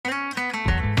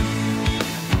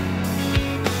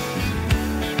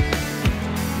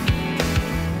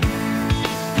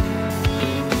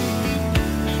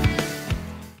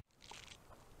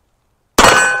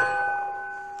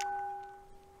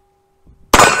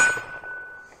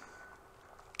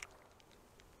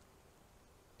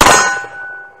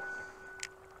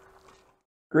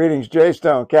Greetings, Jay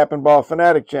Stone, Cap and Ball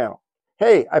Fanatic channel.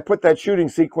 Hey, I put that shooting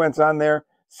sequence on there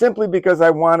simply because I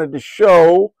wanted to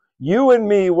show you and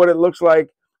me what it looks like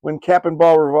when cap and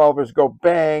ball revolvers go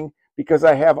bang, because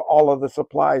I have all of the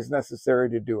supplies necessary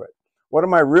to do it. What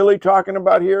am I really talking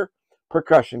about here?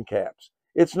 Percussion caps.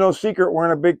 It's no secret we're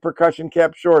in a big percussion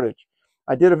cap shortage.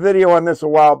 I did a video on this a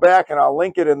while back, and I'll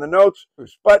link it in the notes.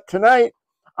 But tonight,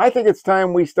 I think it's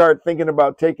time we start thinking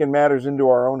about taking matters into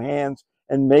our own hands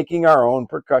and making our own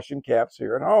percussion caps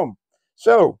here at home.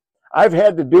 So I've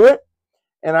had to do it,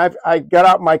 and I got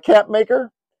out my cap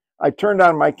maker, I turned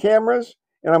on my cameras,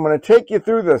 and I'm going to take you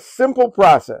through the simple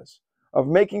process of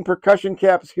making percussion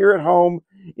caps here at home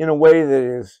in a way that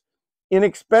is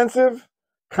inexpensive,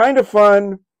 kind of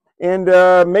fun,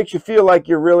 and makes you feel like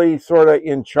you're really sort of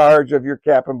in charge of your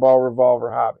cap and ball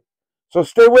revolver hobby. So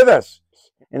stay with us,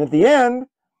 and at the end,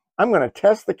 I'm going to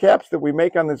test the caps that we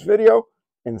make on this video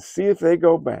and see if they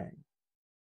go bang.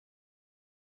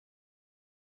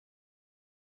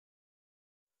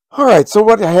 All right, so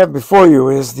what I have before you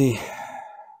is the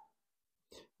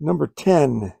number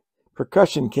 10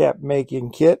 percussion cap making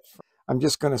kit.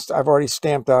 I've already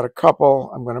stamped out a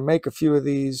couple. I'm going to make a few of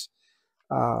these.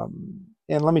 And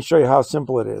let me show you how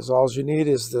simple it is. All you need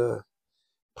is the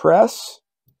press.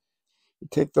 You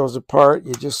take those apart.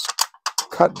 You just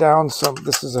cut down some.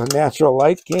 This is a natural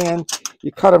light can.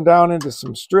 You cut them down into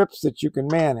some strips that you can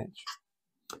manage.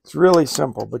 It's really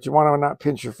simple, but you want to not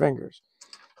pinch your fingers.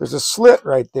 There's a slit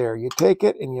right there. You take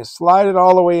it and you slide it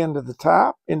all the way into the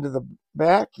top, into the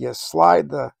back. You slide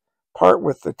the part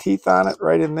with the teeth on it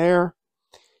right in there.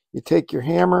 You take your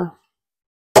hammer,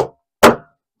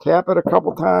 tap it a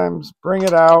couple times, bring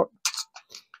it out,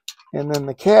 and then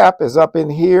the cap is up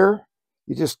in here.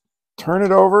 You just turn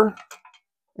it over,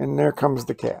 and there comes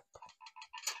the cap.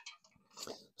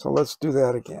 So let's do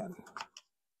that again.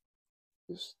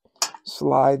 Just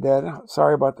slide that out.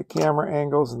 Sorry about the camera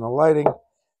angles and the lighting.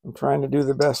 I'm trying to do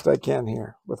the best I can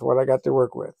here with what I got to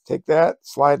work with. Take that,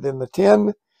 slide it in the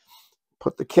tin,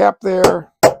 put the cap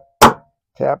there,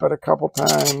 tap it a couple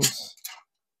times,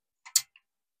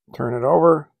 turn it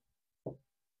over,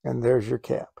 and there's your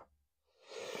cap.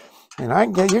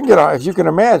 And you can get, if you can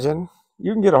imagine,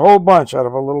 you can get a whole bunch out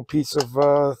of a little piece of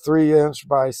 3-inch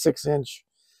by 6-inch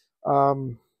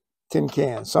tin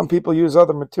can. Some people use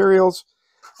other materials.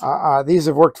 These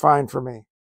have worked fine for me.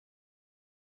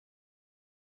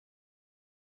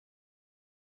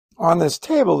 On this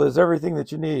table is everything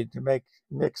that you need to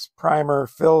mix primer,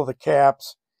 fill the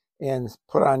caps, and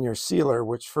put on your sealer,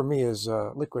 which for me is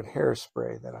liquid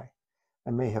hairspray that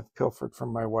I may have pilfered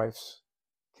from my wife's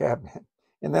cabinet.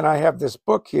 And then I have this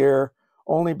book here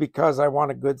only because I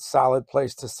want a good solid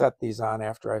place to set these on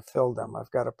after I filled them. I've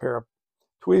got a pair of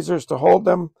tweezers to hold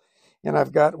them, and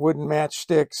I've got wooden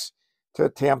matchsticks to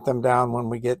tamp them down when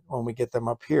we get them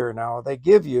up here. Now they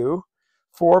give you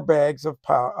 4 bags of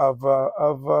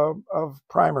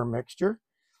primer mixture.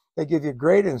 They give you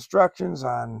great instructions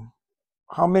on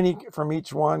how many from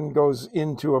each one goes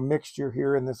into a mixture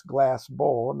here in this glass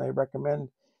bowl, and they recommend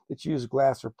that you use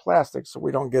glass or plastic so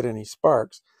we don't get any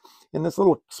sparks. In this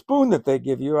little spoon that they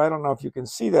give you, I don't know if you can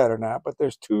see that or not, but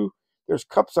there's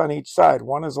cups on each side.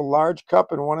 One is a large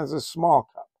cup and one is a small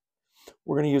cup.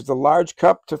 We're going to use the large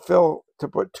cup to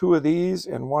put 2 of these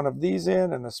and 1 of these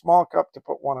in, and the small cup to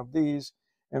put 1 of these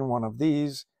and 1 of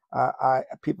these.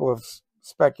 People have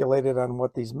speculated on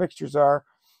what these mixtures are.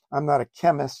 I'm not a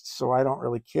chemist, so I don't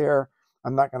really care.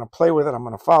 I'm not going to play with it. I'm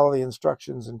going to follow the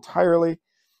instructions entirely.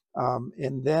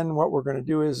 And then what we're going to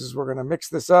do is we're going to mix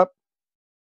this up,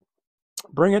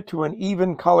 bring it to an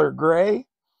even color gray,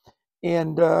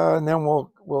 and then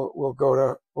we'll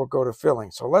go to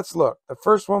filling. So let's look. The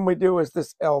first one we do is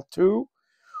this L2.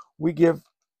 We give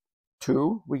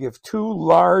 2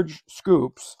 large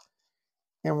scoops,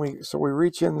 and we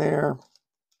reach in there.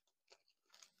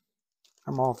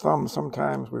 I'm all thumb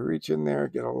sometimes. We reach in there,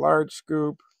 get a large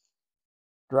scoop,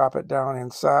 drop it down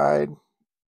inside.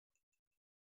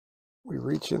 We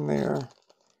reach in there,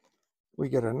 we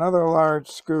get another large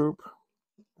scoop.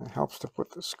 It helps to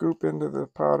put the scoop into the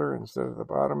powder instead of the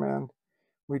bottom end.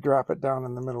 We drop it down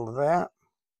in the middle of that,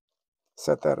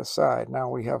 set that aside. Now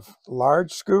we have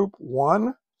large scoop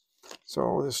 1.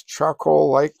 So this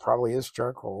charcoal-like, probably is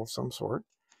charcoal of some sort,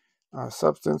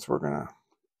 substance. We're going to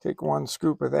take 1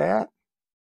 scoop of that.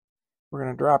 We're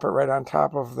going to drop it right on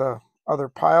top of the other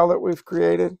pile that we've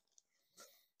created.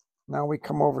 Now we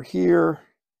come over here,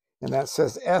 and that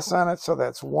says S on it, so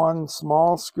that's 1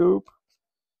 small scoop.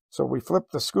 So we flip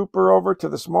the scooper over to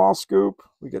the small scoop.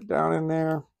 We get down in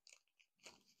there,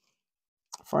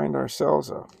 find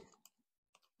ourselves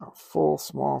a full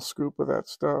small scoop of that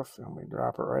stuff, and we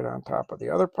drop it right on top of the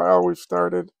other pile we've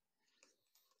started.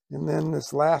 And then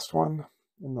this last one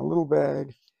in the little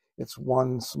bag, it's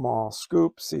one small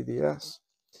scoop, see the S?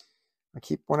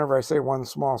 Whenever I say one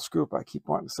small scoop, I keep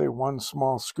wanting to say one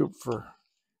small scoop for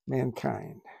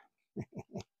mankind.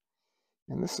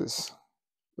 And this is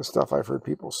the stuff I've heard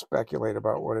people speculate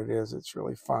about what it is. It's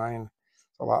really fine.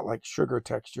 It's a lot like sugar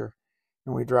texture.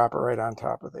 And we drop it right on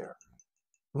top of there.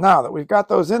 Now that we've got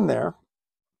those in there,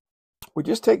 we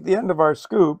just take the end of our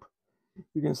scoop.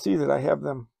 You can see that I have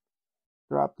them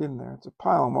dropped in there. It's a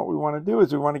pile. And what we want to do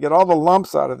is we want to get all the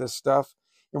lumps out of this stuff.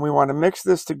 And we want to mix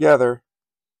this together.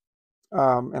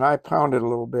 And I pound it a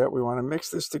little bit. We want to mix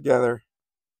this together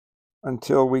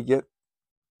until we get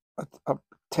a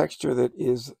texture that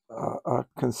is a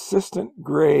consistent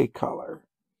gray color.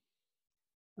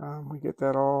 We get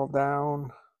that all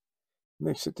down,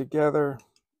 mix it together,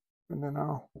 and then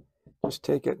I'll just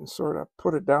take it and sort of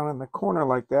put it down in the corner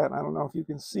like that. I don't know if you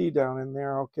can see down in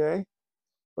there okay,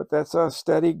 but that's a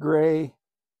steady gray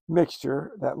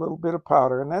mixture, that little bit of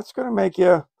powder, and that's going to make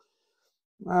you,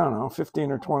 I don't know,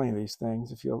 15 or 20 of these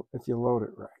things if you load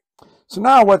it right. So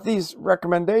now what these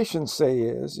recommendations say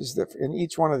is that in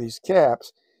each one of these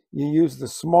caps, you use the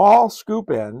small scoop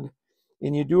end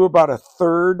and you do about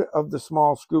 1/3 of the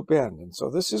small scoop end. And so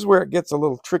this is where it gets a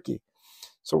little tricky.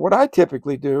 So what I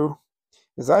typically do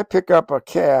is I pick up a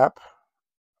cap,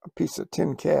 a piece of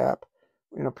tin cap,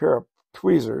 in a pair of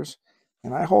tweezers,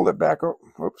 and I hold it back,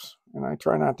 oops, and I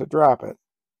try not to drop it.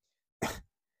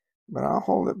 But I'll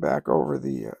hold it back over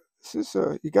the,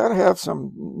 you got to have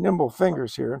some nimble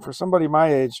fingers here. And for somebody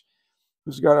my age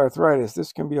who's got arthritis,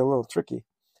 this can be a little tricky.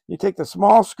 You take the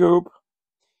small scoop,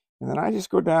 and then I just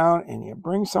go down and you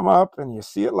bring some up and you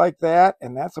see it like that.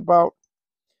 And that's about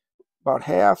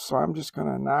half. So I'm just going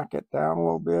to knock it down a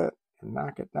little bit and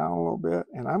knock it down a little bit.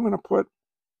 And I'm going to put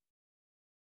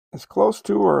as close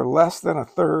to or less than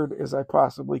 1/3 as I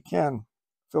possibly can.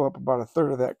 Fill up about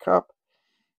 1/3 of that cup.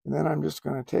 And then I'm just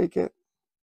going to take it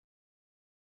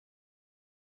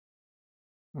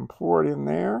and pour it in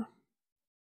there.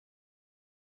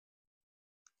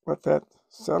 Let that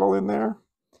settle in there.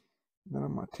 And then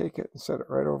I'm going to take it and set it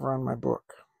right over on my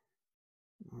book.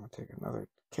 I'm going to take another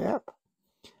cap.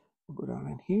 We'll go down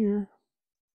in here.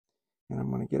 And I'm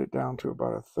going to get it down to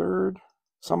about 1/3.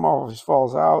 Some always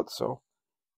falls out, so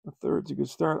 1/3 is a good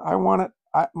start. I want it,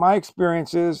 my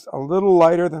experience is a little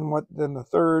lighter than the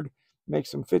 1/3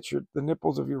 makes them fit the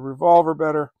nipples of your revolver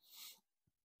better,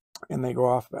 and they go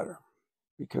off better.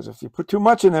 Because if you put too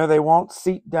much in there, they won't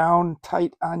seat down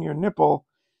tight on your nipple.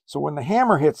 So when the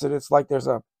hammer hits it, it's like there's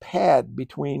a pad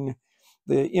between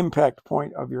the impact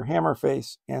point of your hammer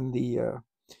face and the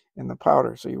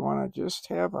powder. So you want to just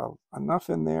have enough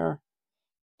in there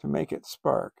to make it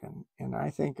spark. And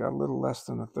I think a little less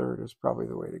than 1/3 is probably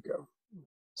the way to go.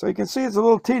 So you can see it's a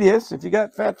little tedious. If you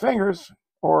got fat fingers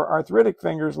or arthritic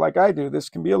fingers like I do, this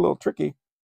can be a little tricky.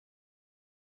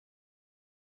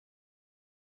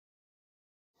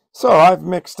 So I've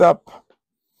mixed up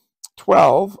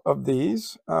 12 of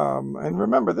these. And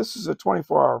remember, this is a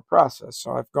 24-hour process.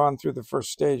 So I've gone through the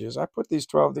first stages. I put these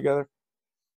 12 together.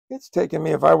 It's taken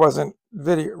me, if I wasn't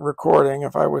video recording,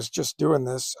 if I was just doing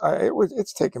this,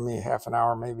 it's taken me half an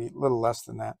hour, maybe a little less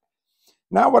than that.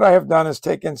 Now what I have done is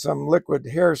taken some liquid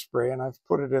hairspray and I've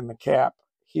put it in the cap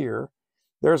here.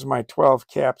 There's my 12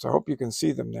 caps. I hope you can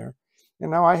see them there.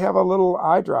 And now I have a little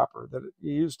eyedropper that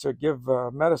you use to give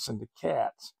medicine to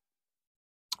cats.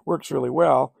 Works really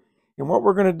well. And what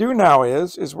we're going to do now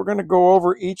is we're going to go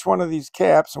over each one of these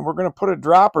caps and we're going to put a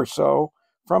drop or so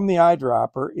from the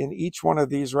eyedropper in each one of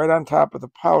these right on top of the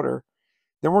powder.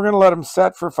 Then we're going to let them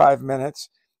set for 5 minutes,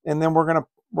 and then we're going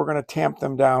to tamp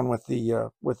them down with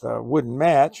a wooden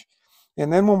match.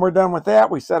 And then when we're done with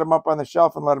that, we set them up on the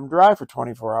shelf and let them dry for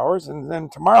 24 hours. And then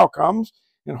tomorrow comes,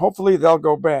 and hopefully they'll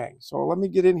go bang. So let me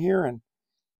get in here and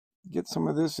get some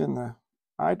of this in the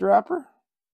eyedropper.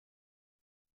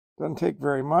 Doesn't take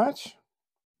very much.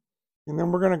 And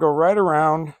then we're going to go right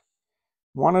around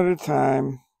one at a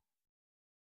time.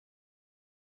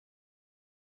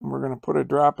 And we're going to put a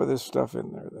drop of this stuff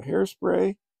in there. The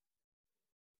hairspray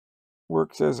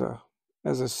works as a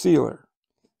sealer.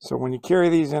 So when you carry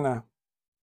these in a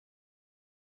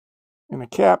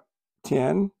cap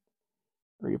tin,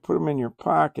 or you put them in your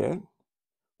pocket,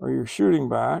 or your shooting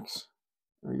box,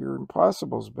 or your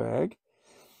Impossibles bag,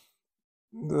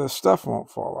 the stuff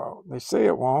won't fall out. They say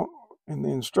it won't. In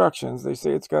the instructions, they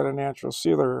say it's got a natural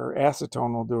sealer, or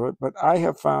acetone will do it. But I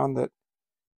have found that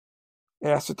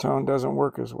acetone doesn't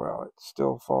work as well.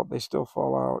 They still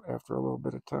fall out after a little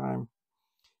bit of time.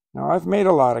 Now, I've made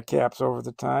a lot of caps over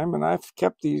the time, and I've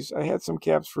kept these. I had some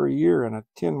caps for a year in a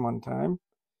tin one time,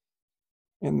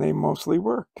 and they mostly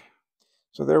worked.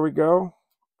 So there we go.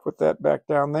 Put that back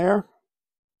down there.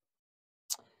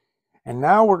 And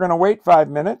now we're going to wait 5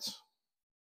 minutes,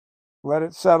 let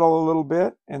it settle a little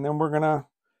bit, and then we're going to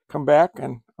come back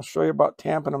and I'll show you about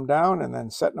tamping them down and then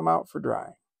setting them out for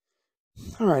drying.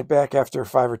 All right, back after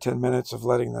 5 or 10 minutes of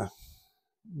letting the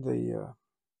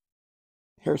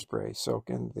hairspray soak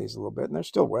into these a little bit, and they're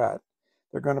still wet.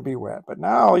 They're going to be wet. But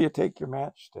now you take your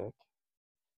matchstick,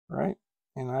 right?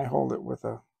 And I hold it with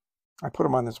I put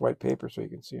them on this white paper so you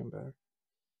can see them better.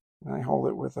 And I hold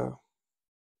it with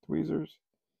tweezers,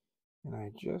 and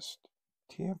I just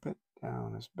tamp it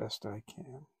down as best I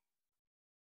can.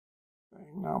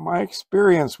 Now, my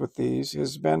experience with these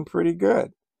has been pretty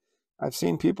good. I've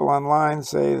seen people online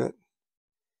say that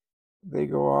they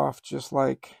go off just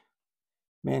like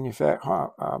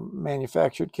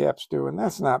manufactured caps do, and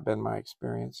that's not been my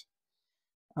experience.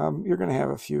 You're going to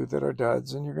have a few that are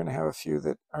duds, and you're going to have a few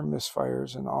that are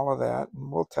misfires and all of that,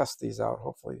 and we'll test these out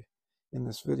hopefully in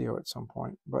this video at some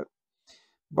point. But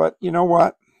you know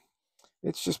what?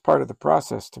 It's just part of the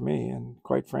process to me, and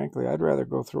quite frankly, I'd rather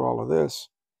go through all of this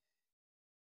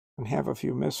and have a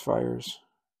few misfires,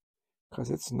 because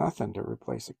it's nothing to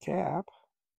replace a cap,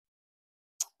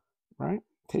 right?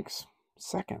 It takes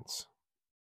seconds.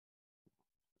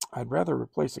 I'd rather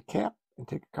replace a cap and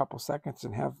take a couple seconds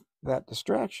and have that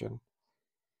distraction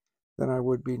than I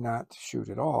would be not to shoot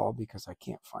at all because I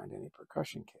can't find any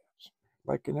percussion caps.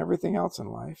 Like in everything else in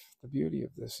life, the beauty of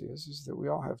this is that we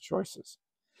all have choices.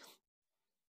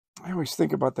 I always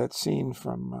think about that scene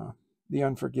from The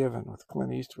Unforgiven with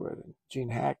Clint Eastwood and Gene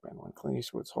Hackman, when Clint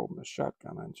Eastwood's holding the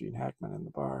shotgun on Gene Hackman in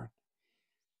the bar.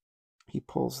 He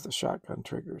pulls the shotgun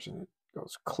triggers and it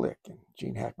goes click, and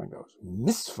Gene Hackman goes,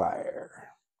 misfire.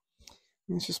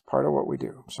 And it's just part of what we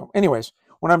do. So anyways,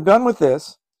 when I'm done with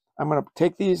this, I'm going to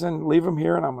take these and leave them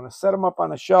here, and I'm going to set them up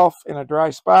on a shelf in a dry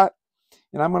spot,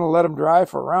 and I'm going to let them dry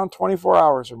for around 24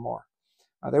 hours or more.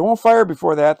 They won't fire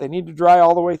before that. They need to dry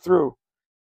all the way through.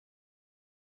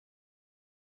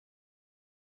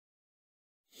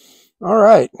 All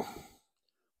right,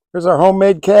 here's our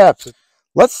homemade caps.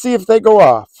 Let's see if they go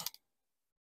off.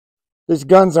 These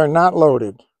guns are not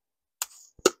loaded.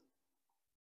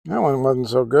 That one wasn't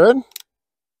so good.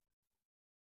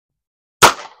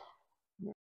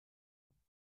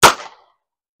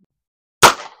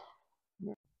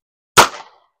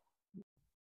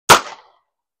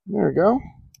 There we go.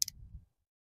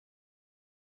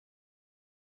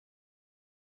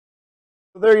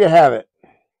 So there you have it.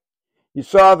 You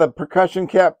saw the percussion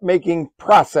cap making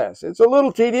process. It's a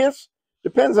little tedious,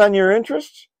 depends on your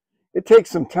interests. It takes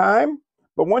some time,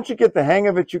 but once you get the hang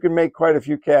of it, you can make quite a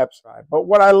few caps. But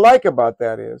what I like about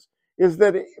that is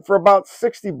that for about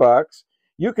 60 bucks,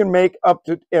 you can make up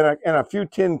to, in a few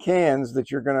tin cans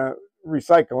that you're going to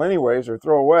recycle anyways or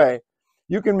throw away,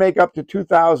 you can make up to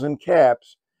 2,000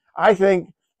 caps. I think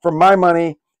for my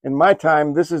money and my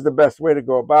time, this is the best way to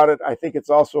go about it. I think it's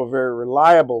also a very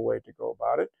reliable way to go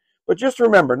about it. But just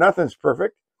remember, nothing's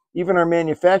perfect. Even our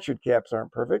manufactured caps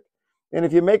aren't perfect. And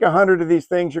if you make 100 of these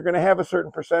things, you're going to have a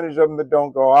certain percentage of them that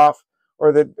don't go off,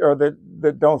 or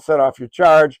that don't set off your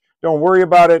charge. Don't worry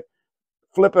about it.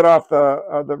 Flip it off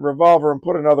the revolver and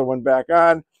put another one back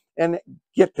on, and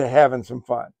get to having some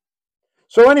fun.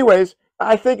 So, anyways,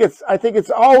 I think it's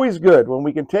always good when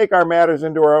we can take our matters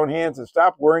into our own hands and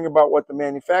stop worrying about what the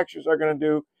manufacturers are going to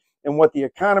do and what the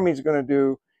economy is going to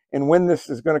do and when this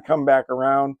is going to come back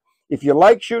around. If you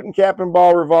like shooting cap and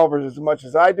ball revolvers as much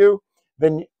as I do,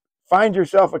 then find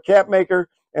yourself a cap maker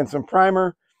and some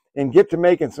primer and get to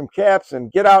making some caps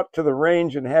and get out to the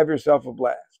range and have yourself a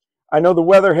blast. I know the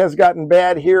weather has gotten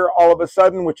bad here all of a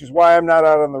sudden, which is why I'm not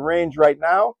out on the range right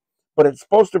now, but it's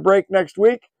supposed to break next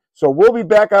week. So we'll be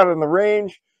back out on the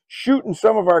range shooting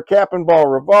some of our cap and ball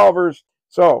revolvers.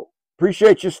 So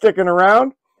appreciate you sticking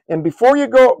around. And before you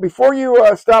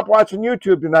stop watching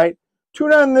YouTube tonight,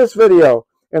 tune on this video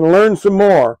and learn some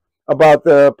more about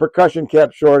the percussion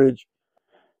cap shortage.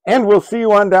 And we'll see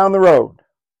you on down the road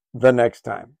the next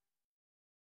time.